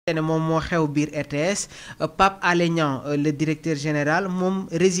moom moo xew biir RTS Pape Alé Niang le directeur général moom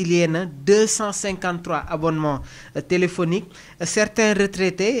résilié na 253 abonnements téléphoniques certains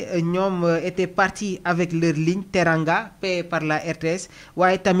retraités ñoom étaient partis avec leur ligne Teranga payée par la RTS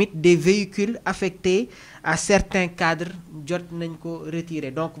waaye tamit des véhicules affectés à certains cadres jot nañ ko retiré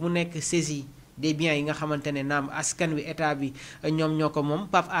donc mu nekk saisie des biens yi nga xamante ne naam askan wi état bi ñoom ñoo ko moom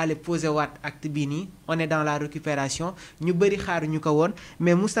Pape Alé posé waat acte bii nii on est dans la récupération ñu bëri xaaruñu ko woon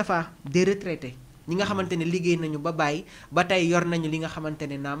mais Moustapha des retraités ñi nga xamante ne liggéey nañu ba bàyyi ba tey yor nañu li nga xamante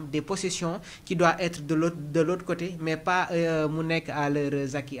ne naam des possessions qui doit être de l'autre côté mais pas mu nekk à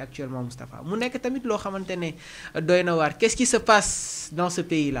leurs acquis actuellement Moustapha mu nekk tamit loo xamante ne doy na waar qu'est-ce qui se passe dans ce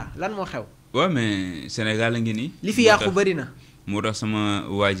pays là lan moo xew. waaw mais Sénégal la ngi nii. li fi yàqu bëri na. moo tax sama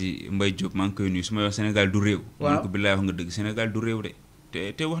waa ji Mbaye Diop maa ngi koy nuyu su ma wax Sénégal du réew. waaw man ko billaay wax nga dëgg Sénégal du réew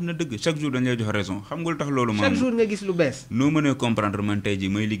de te wax na dëgg chaque jour dañ lay jox raison xam nga lu tax loolu. chaque jour nga gis lu bees. noo mënee comprendre man tey jii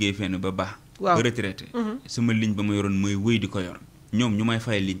may liggéey fenn ba baax. waaw ba retraité. sama ligne ba ma yoroon mooy wéy di ko yor. ñoom ñu may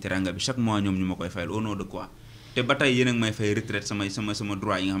fay ligne teranga bi chaque mois ñoom ñu ma koy fayal au nom de quoi. te ba tey yéen a ngi may fay retraite sama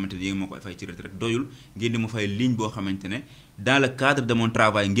droit yi nga xamante ne yéen ma koy fay ci retraite doyul ngeen di ma fay ligne boo xamante ne dans le cadre de mon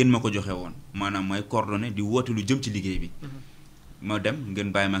travail ngeen ma ko joxe woon maanaam may coordonné di woote lu jëm ci liggéey bi. ma dem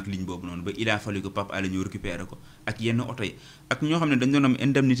ngeen bàyyi ma ak ligne boobu noonu ba il a fallu que Pape Alé ñëw récupérer ko ak yenn oto yi ak ñoo xam ne dañu doon am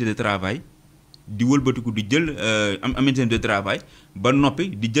indemnité de travail di wëlbatiku di jël am indemnité de travail ba noppi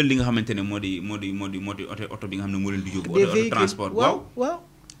di jël li nga xamante ne moo di oto bi nga xam ne moo leen di yóbbu. oto transport waaw.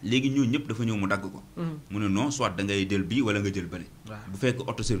 léegi ñooñu ñëpp dafa ñëw mu dagg ko. mu ne non soit da ngay jël bii wala nga jël bële. bu fekk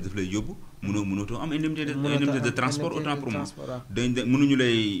auto service daf lay yóbbu mënatoo am indemnité de transport autant pour moi. mënuñu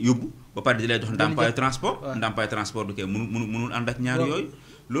lay yóbbu ba pare di lay jox ndàmpaayu transport. ndàmpaayu transport du kay mënul ànd ak ñaar yooyu.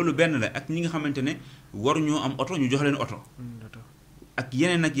 loolu benn la ak ñi nga xamante ne waruñoo am oto ñu jox leen oto. ak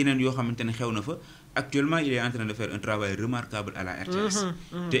yeneen yoo xamante ne xew na fa actuellement il est en train de faire un travail remarquable à la RTS.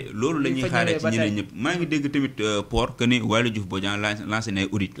 te loolu la ñuy xaaree ci ñeneen ñëpp maa ngi dégg tamit port que ne Waly Diouf Bodian lancé na ay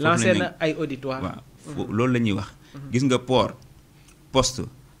audit. lancé na ay audit waaw loolu la ñuy wax. gis nga port poste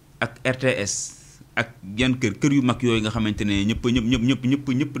ak RTS ak yan kër yu mag yooyu nga xamante ne ñëpp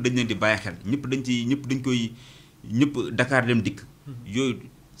dañ leen di bàyyi xel ñëpp dañ koy Dakar dem dikk yooyu.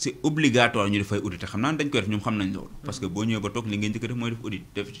 c'est obligatoire ñu def ay audit xam naa dañ koy def ñoom xam nañ loolu. parce que boo ñëwee ba toog li ngeen njëkk a def mooy def audit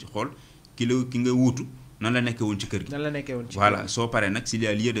def ci xool ki nga wuutu nan la nekkee woon ci kër gi. voilà soo paree nag s'il y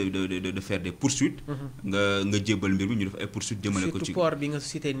a lieu de faire des poursuites. nga jébbal mbir mi ñu def ay poursuites jëmale ko ci. surtout port bi nga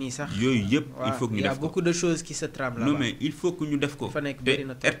cité nii sax. yooyu yëpp il faut que ñu def ko y a beaucoup de choses qui se trament là-bas. non mais il faut que ñu def ko.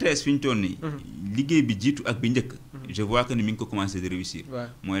 te RTS fi ñu toll nii. liggéey bi jiitu ak bi njëkk. je vois que ni mi ngi ko commencé de réussir.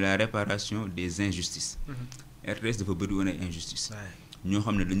 mooy la réparation des injustices. RTS dafa bëri woon ay injustices. ñoo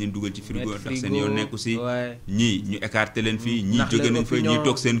xam ne dañ leen dugal ci frigo ndax seen yoon nekku si ñii ñu écarté leen fii ñii jóge nañ fa ñii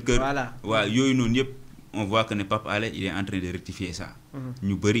toog seen kër waaw yooyu noonu yëpp on voit que ne Pape Alé il est en train de rectifier ça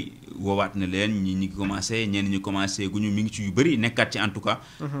ñu bëri woowaat na leen ñi ngi commencé ñenn ñi commencé guñu mi ngi ci yu bëri nekkaat ci en tout cas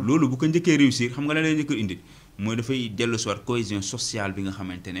loolu bu ko njëkkee réussir xam nga la leen njëkk indi mooy dafay dellu soit cohésion sociale bi nga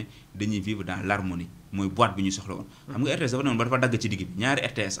xamante ne dañuy vivre dans l'harmonie mooy boîte bi ñu soxla woon xam nga RTS dafa noonu ba dafa dagg ci digg bi ñaari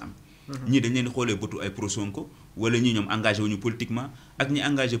RTS am ñii dañ leen di xoolee bëtu ay pro Sonko wala ñii ñoom engagé wuñu politiquement ak ñi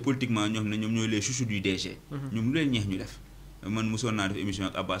engagé politiquement ñoo xam ne ñoom ñooy les chouchous du DG ñoom lu leen ñeex ñu def man mosoon naa def émission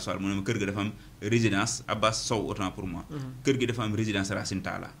ak Abbas Fall mu ne ma kër gi dafa am résidence Abbas Sow autant pour moi kër gi dafa am résidence Racine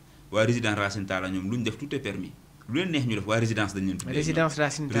Talla waa résidence Racine Talla ñoom lu ñu def tout est permis lu leen neex ñu def waa résidence dañ leen tuddee résidence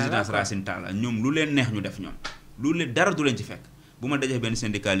Racine Talla ñoom lu leen neex ñu def ñoom lu leen dara du leen ci fekk bu ma dajee benn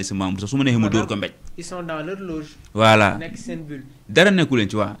syndicaliste membre sax su ma neexee mu dóor ko mbéj. ils sont dans leur loge. voilà nekk seen bulle. dara nekku leen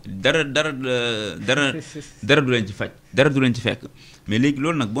ci waa dara du leen ci faj dara du leen ci fekk mais léegi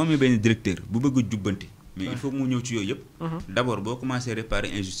loolu nag boo amee benn directeur bu bëgg a jubbanti mais il faut mu ñëw ci yooyu yëpp. d'abord boo commencé réparer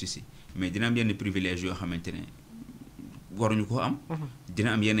injustice yi mais dina am yenn privilèges yoo xamante ne waruñu ko am.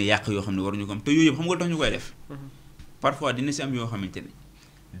 dina am yenn yàq yoo xam ne waruñu ko am te yooyu yëpp xam nga lu tax ñu koy def. parfois dina si am yoo xamante ne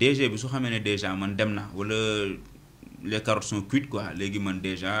DG bi su xamee ne déjà man dem na wala. les carottes sont cuites quoi léegi man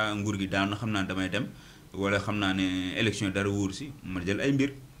déjà nguur gi daanu xam naa damay dem wala xam naa ne élection dara wóoru si ma jël ay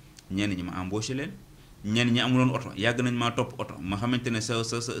mbir ñenn ñi ma embauché leen ñenn ñi amuloon oto yàgg nañ maa topp oto ma xamante ne sa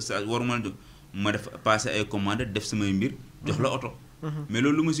waruma la ma def passé ay commande def samay mbir jox la oto mais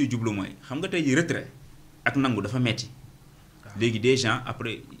loolu lu ma siy jublu mooy xam nga tey ji retrait ak nangu dafa metti léegi des gens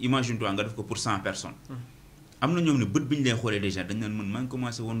après imagine toi nga def ko pour 100 personnes am na ñoom ne bët bi ñu lay xoolee déjà dañ naan man maa ngi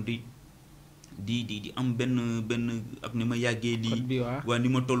commencé woon di am benn ak ni ma yàggee lii waa ni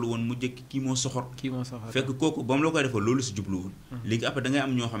ma toll woon mu jëkk kii moo soxor fekk kooku ba mu la koy defal loolu si jubluwul léegi après da ngay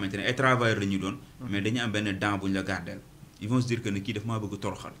am ñoo xamante ne ay travailleurs la ñuy doon mais dañuy am benn dent bu ñu la gardeel ils vont se dire que ne kii daf maa bëgg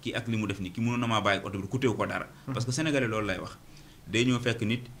toroxal kii ak li mu def nii kii mënoon na maa bàyyi oto bi ku téew ko dara parce que sénégalais loolu lay wax day ñëw fekk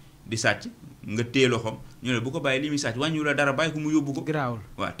nit di sàcc nga téye loxoom ñu ne bu ko bàyyi li muy sàcc wàññiwu la dara bàyyi ko mu yóbbu ko. garaawul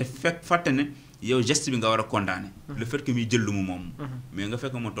waaw te fekk fàtte ne yow geste bi nga war a condamné. le fait que muy jël lu mu moom. mais nga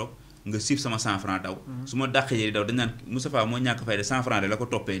fekk ma toog nga siif sama 100 francs daw. su ma dàqee di daw dañ naan Moustapha moo ñàkk fay de 100 francs de la ko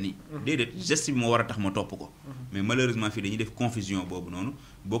toppee nii. déedéet geste bi moo war a tax ma topp ko. mais malheureusement fii dañuy def confusion boobu noonu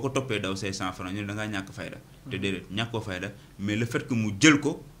boo ko toppee daw say 100 francs ñu ne da ngaa ñàkk fayda. te déedéet ñàkkoo fayda mais le fait que mu jël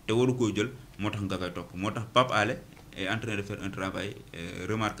ko te waru koo jël moo tax nga koy topp moo tax Pape Alé est en train de faire un travail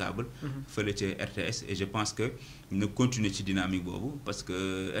remarquable fële ci RTS et je pense que na continuer ci dynamique boobu parce que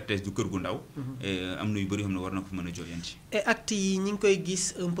RTS du kër gu ndaw et am na yu bëri xam ne war na ko mën a jooyanti. et actes yi ñi ngi koy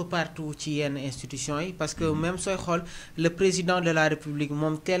gis un peu partout ci yenn institutions yi parce que même sooy xool le président de la république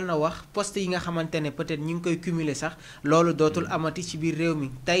moom teel na wax poste yi nga xamante ne peut-être ñi ngi koy cumuler sax loolu dootul amati ci biir réew mi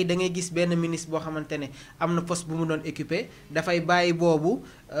tey da ngay gis benn ministre boo xamante ne am na poste bu mu doon occupé dafay bàyyi boobu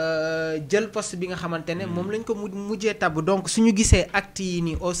jël poste bi nga xamante ne moom lañ ko mujjee tabb donc suñu gisee actes yi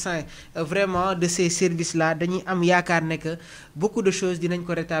ni au sein vraiment de ces services là dañuy am yaakaar ne que beaucoup de choses dinañ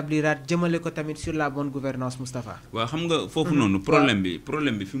ko rétabliraat jëmale ko tamit sur la bonne gouvernance Moustapha. waaw xam nga foofu noonu problème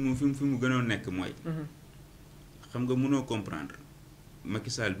bi fi mu gënoon nekk mooy xam nga mënoo comprendre Macky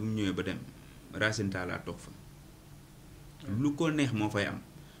Sall bi mu ñëwee ba dem Racine Talla toog fa lu ko neex moo fay am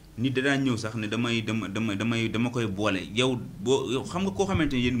nit da daan ñëw sax ne dama koy boole yow boo xam nga koo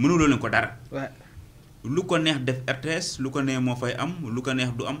xamante ne yéen mënuloo leen ko dara. lu ko neex def RTS lu ko neex moo fay am lu ko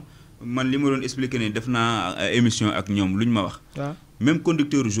neex du am man li ma doon expliqué ne def naa émission ak ñoom lu ñu ma wax. même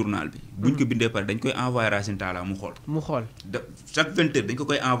conducteur journal bi. buñ ko bindee pare dañ koy envoyé Racine Talla mu xool. Chaque 20 heures dañ ko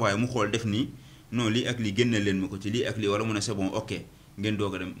koy envoyé mu xool def nii non lii ak lii génne leen ma ko ci lii ak lii wala mu ne c'est bon ok ngeen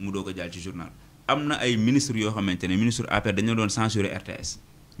doog a dem mu doog a jàll ci journal. am na ay ministres yoo xamante ne ministre APR dañu doon censurer RTS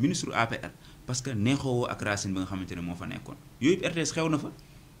ministre APR parce que neexoowoo ak Racine ba nga xamante ne moo fa nekkoon yooyu RTS xew na fa.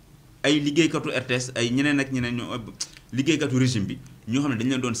 ay liggéeykatu RTS ay ñeneen ak ñeneen ñoo liggéeykatu régime bi ñoo xam ne dañu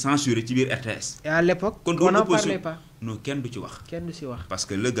leen doon censurer ci biir RTS. et à l'époque kon on n'en parlait pas. non kenn du ci wax. kenn du ci wax parce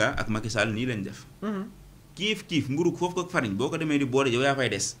que le gars ak Macky Sall nii lañ def. kiif mburu foofu ko farine boo ko demee di boole yow yaa fay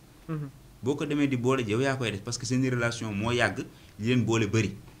des. boo ko demee di boole yow yaa koy des parce que seen relation moo yàgg li leen boole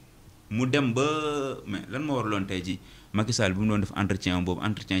bëri mu dem ba mais lan moo waraloon tey jii Macky Sall bu mu doon def entretien boobu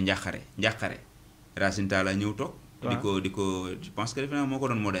entretien njàqare Racine Talla ñëw toog. di ko je pense que defe naa moo ko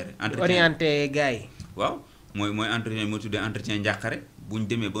doon modéré. orienté gars yi. waaw mooy entretien moo tuddee entretien njàqare bu ñu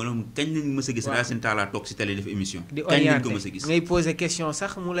demee ba noonu kañ lañ mës a gis. Racine Talla toog si télé def émission. di kañ lañ ko mës a gis ngay poser question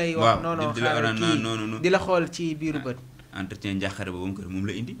sax mu lay. wax non di la xool ci biiru bët. entretien njàqare boobu kër moom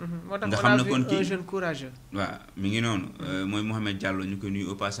la indi. moo tax on a vu un jeune courageux. waaw mi ngi noonu mooy Mouhamed Diallo ñu koy nuyu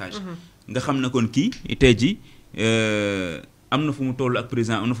au passage. nga xam ne kon kii tey jii am na fu mu toll ak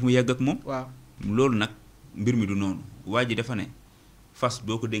président am na fu mu yegg ak moom. waaw loolu nag. mbir mi du noonu waa ji dafa ne fas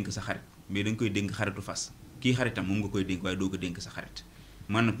doo ko dénk sa xarit mais da nga koy dénk xaritu fas kii xaritam moom nga koy dénk waaye doo ko dénk sa xarit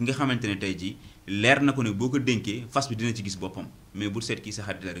maanaam ki nga xamante ne tey jii leer na ko ne boo ko dénkee fas bi dina ci gis boppam mais bu seet kii sa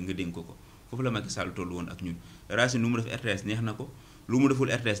xarit la rek nga dénk ko foofu la Macky Sall toll woon ak ñun Racine lu mu def RTS neex na ko lu mu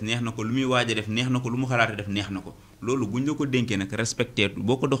deful RTS neex na ko lu muy waaj a def neex na ko lu mu xalaate def neex na ko loolu buñ la ko dénkee nag respecté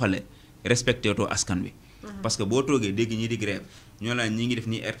boo ko doxalee respecté too askan wi parce que boo toogee dégg ñii di grève ñoo la ñii ngi def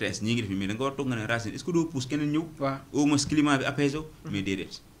nii RTS ñii ngi def nii mais da nga war a toog nga ne Racine est-ce que doo pousse keneen ñëw. waaw au moins climat bi apaisé mais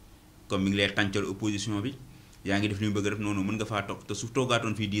déedéet comme mi ngi lay tàncal opposition bi yaa ngi def li mu bëgg a def noonu mën nga faa toog te su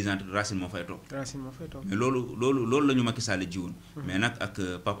toogaatoon fii 10 ans Racine moo fay toog. mais loolu la ñu Macky Sall jiwoon. mais nag ak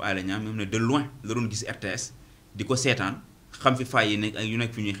Pape Alé Niang même ne de loin la doon gis RTS di ko seetaan xam fi faay yi nekk ak yu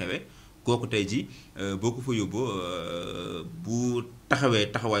nekk fi ñuy xewee kooku tey ji boo ko fa yóbboo bu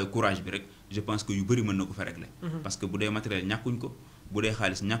taxawaayu courage bi rek. je pense que yu bëri mën na ko fa régler parce que bu dee matériel ñàkkuñ ko bu dee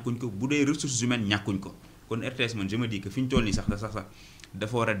xaalis ñàkkuñ ko bu dee ressources humaines ñàkkuñ ko kon RTS man je me dis que fi ñu toll nii sax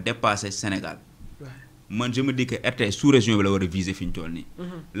dafa war a dépasser Sénégal man je me dis que RTS sous région bi la war a viser fi ñu toll nii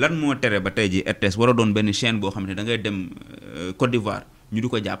lan moo tere ba tey ji RTS war a doon benn chaîne boo xam ne da ngay dem Côte d'Ivoire ñu di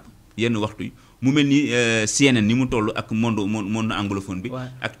ko jàpp yenn waxtu yi mu mel ni CNN ni mu toll ak monde anglophone bi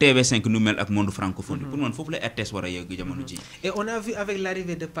ak TV5 nu mel ak monde francophone bi pour man foofu la RTS war a yegg jamono ji et on a vu avec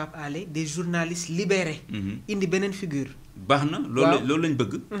l'arrivée de Pape Alé des journalistes libérés indi beneen figure baax na loolu lañ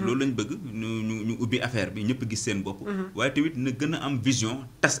bëgg loolu lañ bëgg ñu ubbi affaire bi ñëpp gis seen bopp waaye tamit na gën a am vision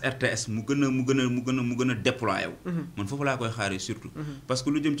tas RTS mu gën a déployé wu man foofu laa koy xaaree surtout parce que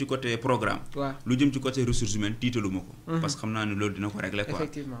lu jëm ci côté programme lu jëm ci côté ressources humaines tiitaluma ko parce que xam naa ne loolu dina ko régler quoi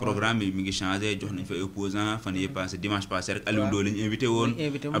programme bi mi ngi changé jox nañ fa opposant fan yee passé dimanche passé rek Aliou Ndo lañu invité woon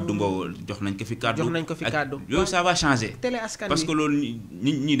Abdou Mbow jox nañ ko fi kàddu yooyu ça va changer parce que loolu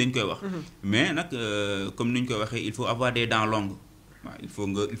ñi dañ koy wax mais nag comme ni ñu koy waxee il faut avoir des dents longues waaw il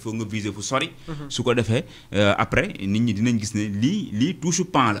faut nga viser fu sori. su ko defee après nit ñi dinañ gis ne lii touche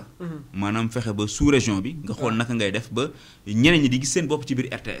pan la. maanaam fexe ba sous région bi nga xool naka ngay def ba ñeneen ñi di gis seen bopp ci biir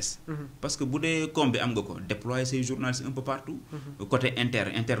RTS. parce que bu dee com bi am nga ko déployer say journalistes un peu partout. côté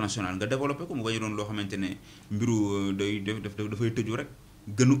international nga développé ko mu bañ a doon loo xamante ne mbiru dafay tëju rek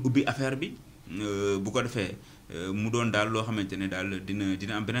gën a ubbi affaire bi bu ko defee mu doon daal loo xamante ne daal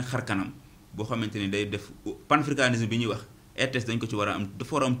dina am beneen xar kanam boo xamante ne day def panafricanisme bi ñuy wax. RTS dañ ko ci war a am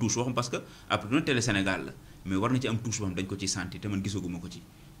dafa war a am touche boo xam parce que après duna télé Sénégal la mais war na ci am touche boo xam dañ ko ciy sentir te man gisaguma ko ci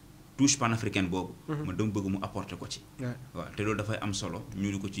touche panafricaine boobu. man dama bëgg mu apporter ko ci. waaw te loolu dafay am solo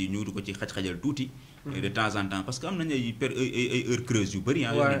ñu di ko ci xaj-xajal tuuti. de temps en temps parce que am nañu ay heures creuses yu bëri.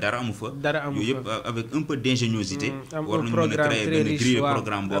 yoo dara amu fa. yooyu yëpp avec un peu d'ingéniosité. war nañu mën a créer benn grille de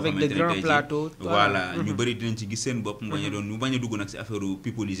programme boo xamante ne tey jii voilà ñu bëri dinañ ci gis seen bopp mu bañ a dugg nag si affaire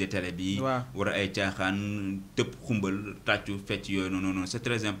pipoliser télé bi. war a ay caaxaan tëb xumbal tàccu fecc yooyu non c'est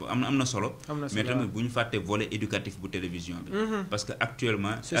très important am na solo. mais tamit bu ñu fàtte volet éducatif bu télévision bi. parce que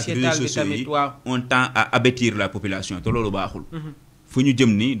actuellement ak réseaux sociaux yi on tend à abattir la population te loolu baaxul. fu ñu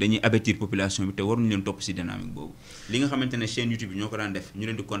jëm ni dañuy avertir population bi te waruñu leen topp si dynamique boobu li nga xamante ne chaîne YouTube bi ñoo ko daan def ñu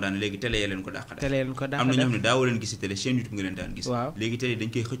leen di condamné léegi télé ya leen ko dàq def am na ñoo xam ne daawoo leen gis si télé chaîne YouTube nga leen daan gis léegi télé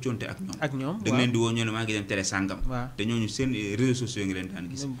dañ koy xëccoonte ak ñoom da nga leen di woo ñoo ne maa ngi dem télé sàngam te ñooñu seen réseaux sociaux nga leen daan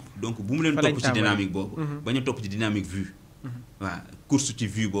gis donc bu mu leen topp si dynamique boobu bañ a topp ci dynamique vue waaw course ci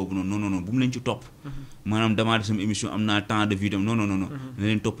vue boobu noonu non bu mu leen ci topp maanaam damaa def sama émission am naa temps de vue dem non na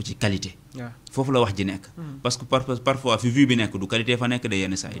leen topp ci qualité foofu la wax ji nekk parce que parfois fi vue bi nekk du qualité fa nekk de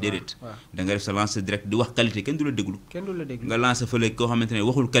yenn saa yi déedéet da nga def sa lance direct di wax qualité kenn du la déglu nga lancé fële koo xamante ne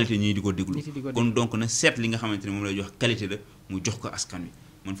waxul qualité ñii di ko déglu kon donc na seet li nga xamante ne moom lay jox qualité la mu jox ko askan wi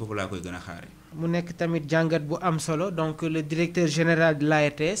man foofu laa koy gën a xaare mu nekk tamit jàngat bu am solo donc le directeur général de la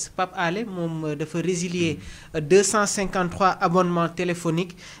RTS Pape Alé moom dafa résilier 253 abonnements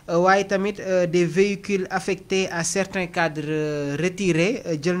téléphoniques waaye tamit des véhicules affectés à certains cadres retirés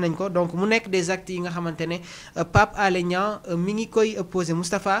jël nañ ko donc mu nekk des actes yi nga xamante ne Pape Alé Niang mi ngi koy posé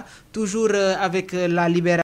Moustapha toujours avec la libération